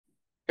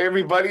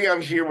Everybody,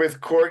 I'm here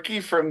with Corky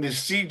from the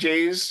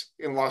CJs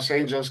in Los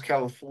Angeles,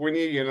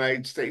 California,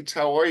 United States.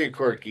 How are you,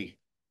 Corky?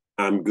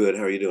 I'm good.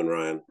 How are you doing,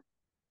 Ryan?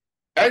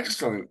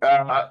 Excellent.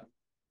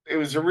 It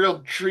was a real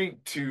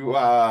treat to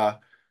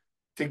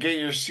get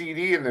your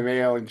CD in the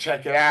mail and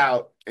check it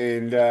out.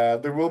 And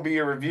there will be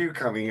a review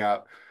coming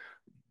up.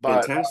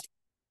 But Fantastic.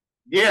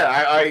 yeah,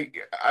 I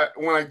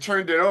when I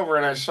turned it over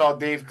and I saw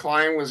Dave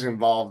Klein was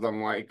involved,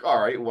 I'm like, all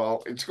right,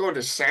 well, it's going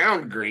to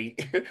sound great.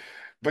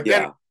 But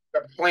then Yeah.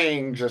 the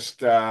playing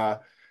just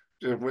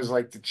it was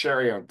like the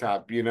cherry on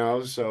top, you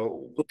know?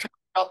 So tell me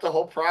about the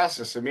whole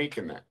process of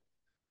making that.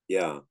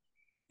 Yeah.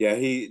 Yeah.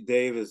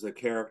 Dave is a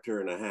character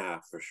and a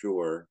half for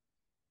sure.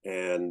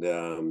 And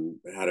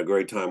had a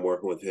great time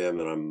working with him.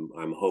 And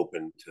I'm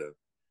hoping to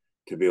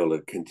be able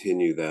to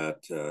continue that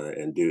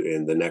and do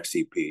in the next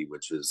EP,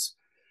 which is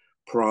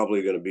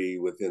probably going to be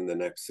within the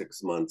next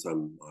 6 months.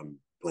 I'm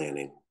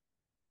planning.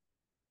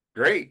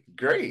 Great,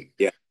 great.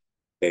 Yeah.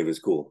 Dave is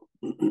cool.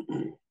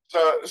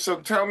 So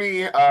tell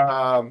me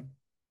how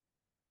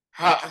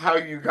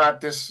you got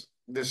this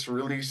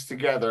release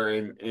together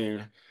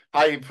and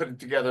how you put it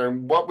together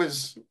and what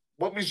was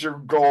your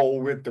goal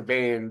with the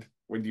band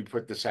when you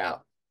put this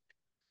out?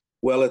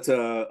 Well, it's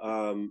a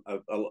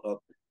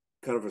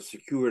kind of a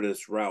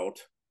circuitous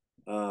route.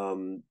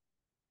 Um,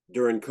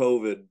 During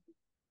COVID,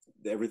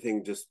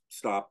 everything just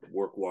stopped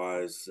work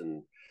wise,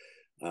 and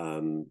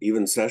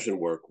even session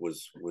work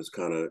was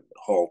kind of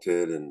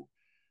halted, and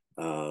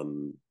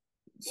um,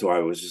 so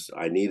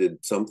I needed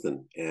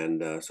something,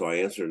 and so I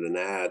answered an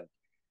ad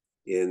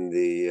in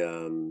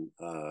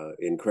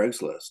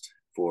Craigslist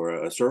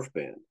for a surf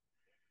band,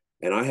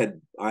 and I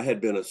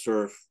had been a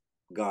surf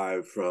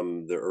guy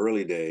from the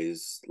early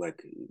days,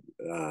 like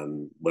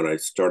when I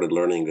started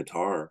learning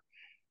guitar.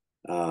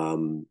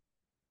 Um,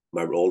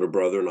 my older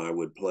brother and I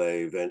would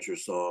play venture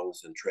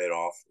songs and trade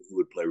off who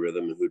would play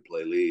rhythm and who would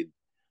play lead.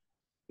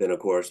 Then, of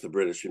course, the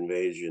British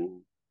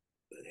invasion,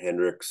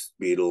 Hendrix,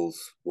 Beatles,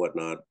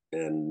 whatnot,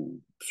 and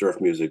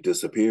surf music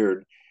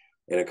disappeared,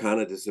 and it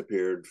kind of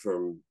disappeared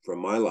from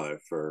my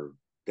life for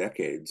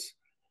decades.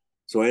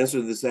 So I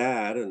answered this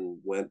ad and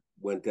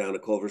went down to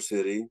Culver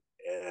City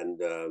and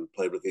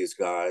played with these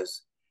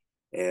guys,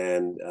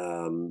 and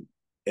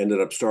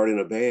ended up starting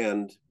a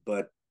band.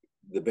 But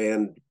the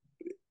band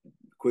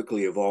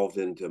quickly evolved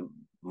into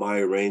my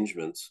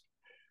arrangements,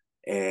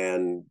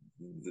 and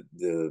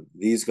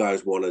these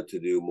guys wanted to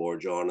do more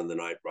John and the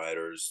Night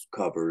Riders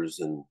covers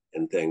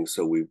and things.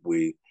 So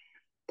we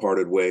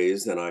parted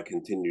ways, and I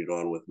continued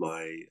on with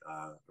my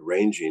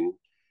arranging.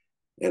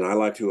 And I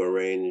like to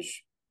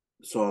arrange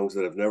songs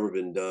that have never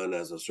been done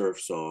as a surf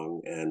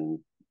song and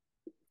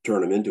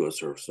turn them into a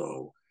surf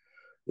song,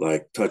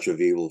 like "Touch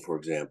of Evil," for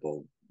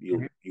example.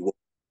 You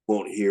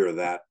won't hear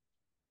that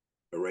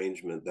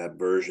arrangement, that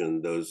version,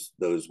 those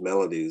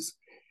melodies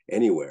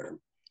anywhere.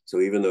 So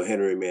even though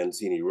Henry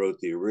Mancini wrote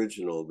the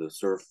original, the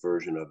surf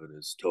version of it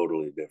is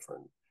totally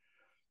different.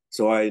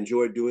 So I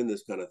enjoy doing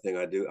this kind of thing.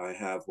 I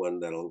have one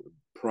that'll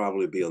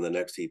probably be on the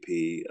next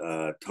EP,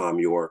 Tom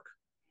York,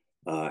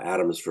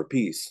 Atoms for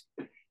Peace.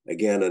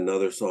 Again,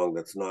 another song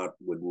that's not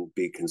wouldn't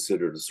be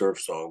considered a surf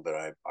song, but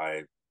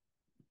I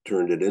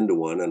turned it into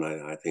one, and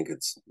I think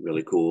it's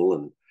really cool.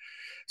 And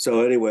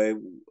so anyway,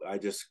 I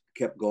just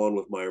kept going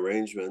with my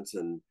arrangements,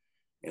 and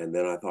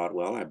then I thought,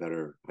 well, I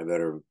better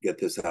get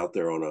this out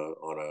there on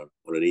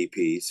an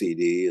EP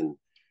CD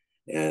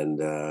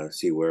and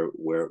see where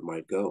it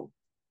might go.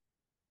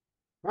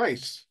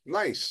 Nice,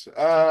 nice.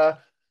 Why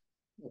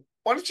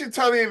don't you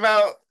tell me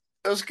about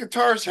those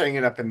guitars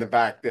hanging up in the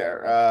back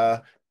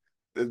there?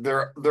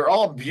 They're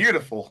all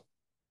beautiful.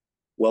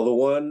 Well, the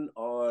one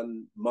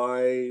on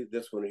my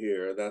this one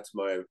here, that's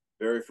my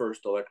very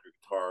first electric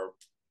guitar.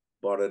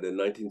 Bought it in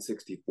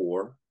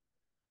 1964,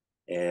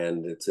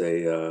 and it's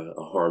a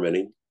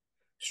Harmony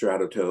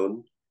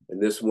Stratotone.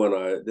 And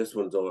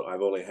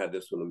I've only had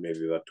this one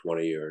maybe about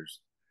 20 years.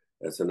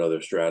 That's another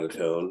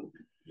Stratotone.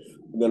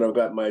 Then I've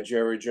got my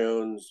Jerry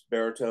Jones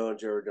baritone,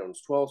 Jerry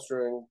Jones 12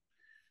 string.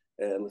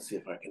 And let's see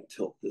if I can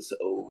tilt this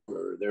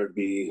over. There'd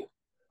be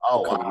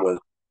Oh come wow.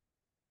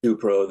 with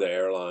Pro, the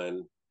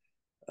airline.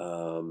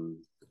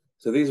 Um,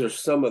 so these are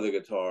some of the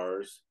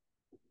guitars.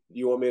 Do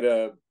you want me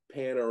to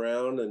pan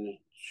around and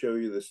show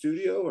you the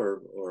studio,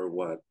 or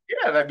what?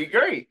 Yeah, that'd be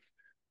great.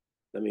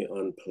 Let me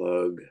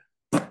unplug.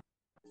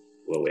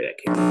 Well, wait, I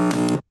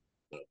can't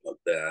unplug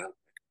that.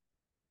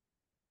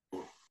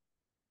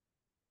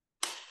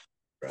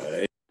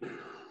 Right.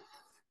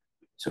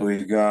 So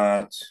we've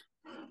got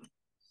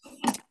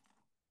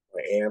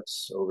my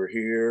amps over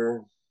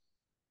here.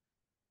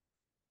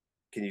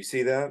 Can you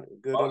see that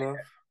good Oh, enough?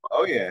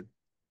 oh yeah.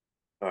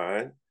 All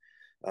right.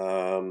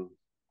 Um,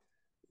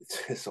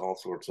 it's all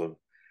sorts of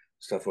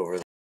stuff over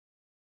there.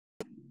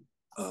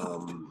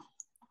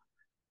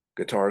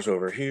 Guitars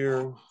over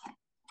here.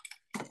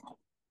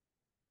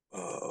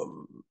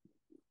 Um,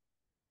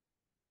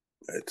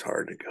 it's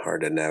hard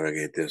to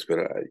navigate this, but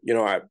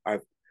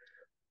I've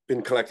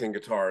been collecting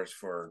guitars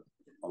for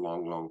a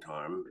long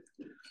time,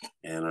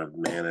 and I've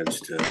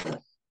managed to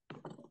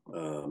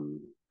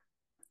um,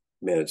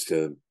 managed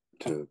to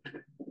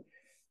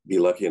be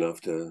lucky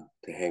enough to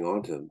hang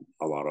on to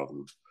a lot of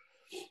them.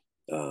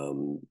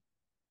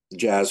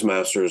 Jazz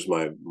Master is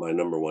my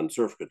number one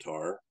surf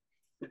guitar.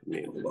 I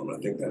mean, hold on, I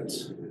think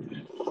that's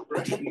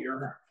right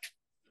here.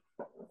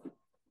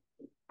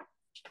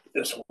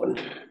 This one.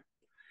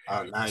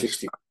 Oh, nice.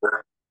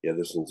 64. Yeah,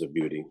 this one's a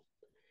beauty.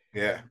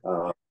 Yeah.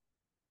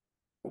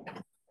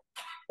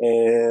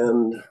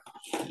 And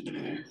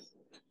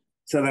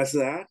so that's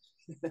that.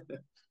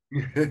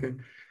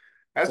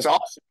 That's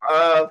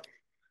awesome.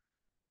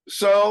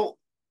 So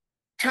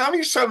tell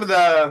me some of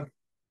the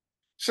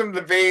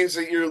veins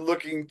that you're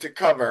looking to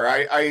cover.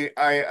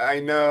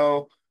 I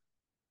know,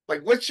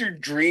 like, what's your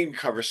dream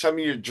cover? Some of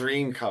your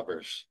dream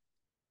covers.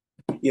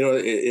 You know,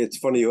 it's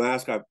funny you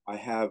ask. I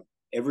have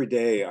every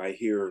day I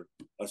hear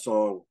a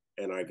song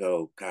and I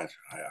go, gosh,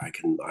 I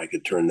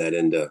could turn that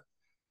into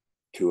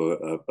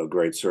a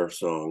great surf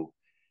song.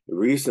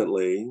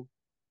 Recently,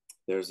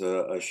 there's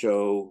a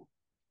show,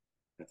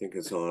 I think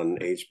it's on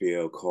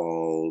HBO,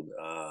 called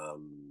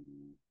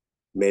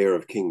Mayor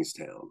of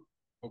Kingstown.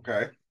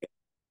 Okay.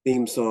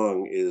 Theme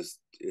song is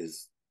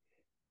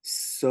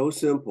so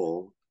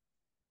simple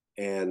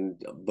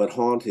and but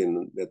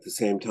haunting at the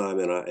same time,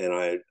 and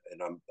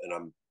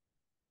I'm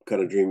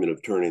kind of dreaming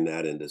of turning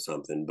that into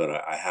something, but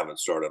I haven't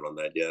started on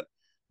that yet.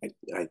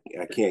 I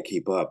can't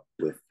keep up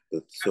with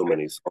so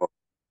many songs.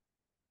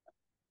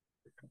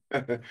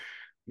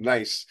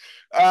 Nice.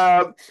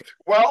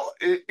 Well,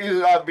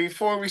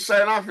 before we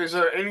sign off, is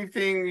there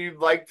anything you'd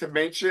like to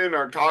mention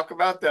or talk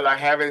about that I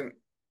haven't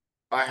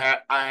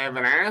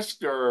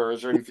asked, or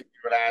is there anything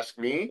you would ask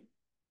me?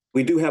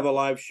 We do have a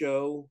live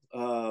show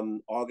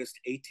August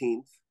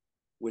 18th,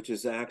 which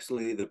is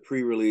actually the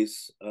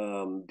pre-release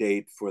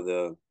date for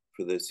the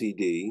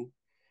CD,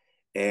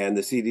 and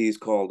the CD is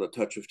called A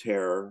Touch of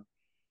Terror.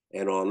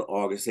 And on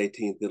August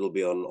 18th, it'll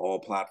be on all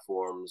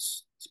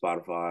platforms: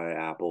 Spotify,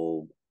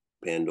 Apple,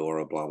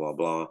 Pandora, blah blah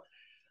blah.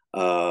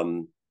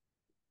 And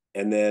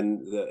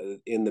then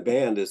in the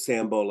band is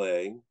Sam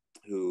Bollet,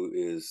 who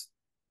is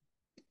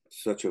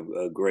such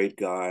a great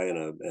guy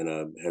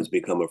and has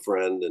become a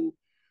friend and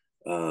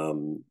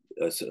an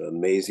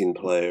amazing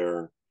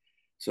player.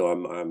 So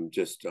I'm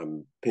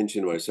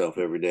pinching myself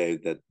every day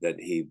that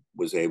he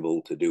was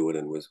able to do it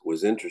and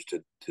was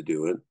interested to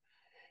do it.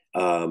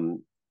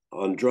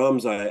 On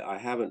drums, I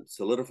haven't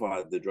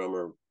solidified the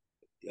drummer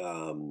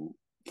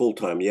full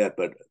time yet,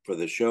 but for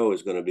the show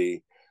is going to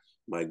be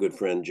my good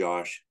friend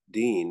Josh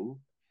Dean,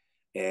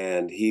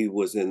 and he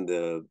was in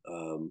the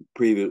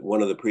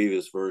one of the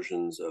previous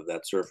versions of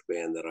that surf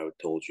band that I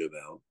told you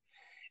about,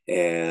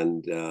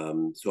 and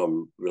so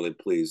I'm really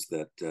pleased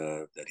that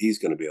that he's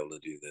going to be able to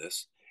do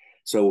this.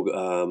 So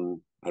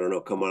I don't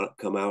know, come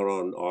out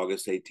on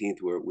August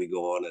 18th, where we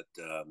go on at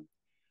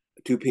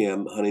 2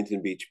 p.m.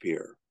 Huntington Beach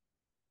Pier.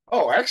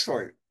 Oh,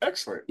 excellent,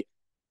 excellent.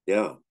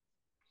 Yeah.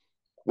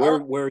 All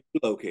right. Where are you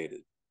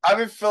located?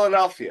 I'm in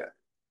Philadelphia.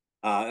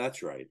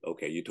 That's right.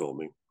 Okay, you told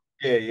me.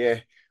 Yeah, yeah.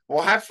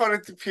 Well, have fun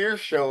at the Pier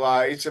Show.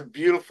 It's a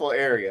beautiful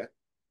area.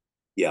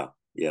 Yeah,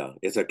 yeah.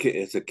 It's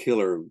a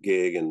killer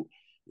gig, and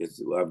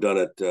I've done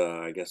it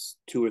I guess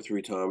 2 or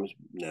 3 times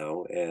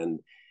now, and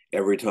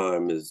every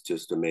time is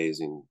just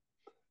amazing.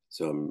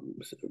 So I'm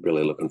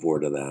really looking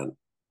forward to that.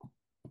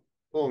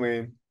 Cool,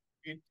 man.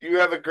 You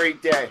have a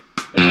great day.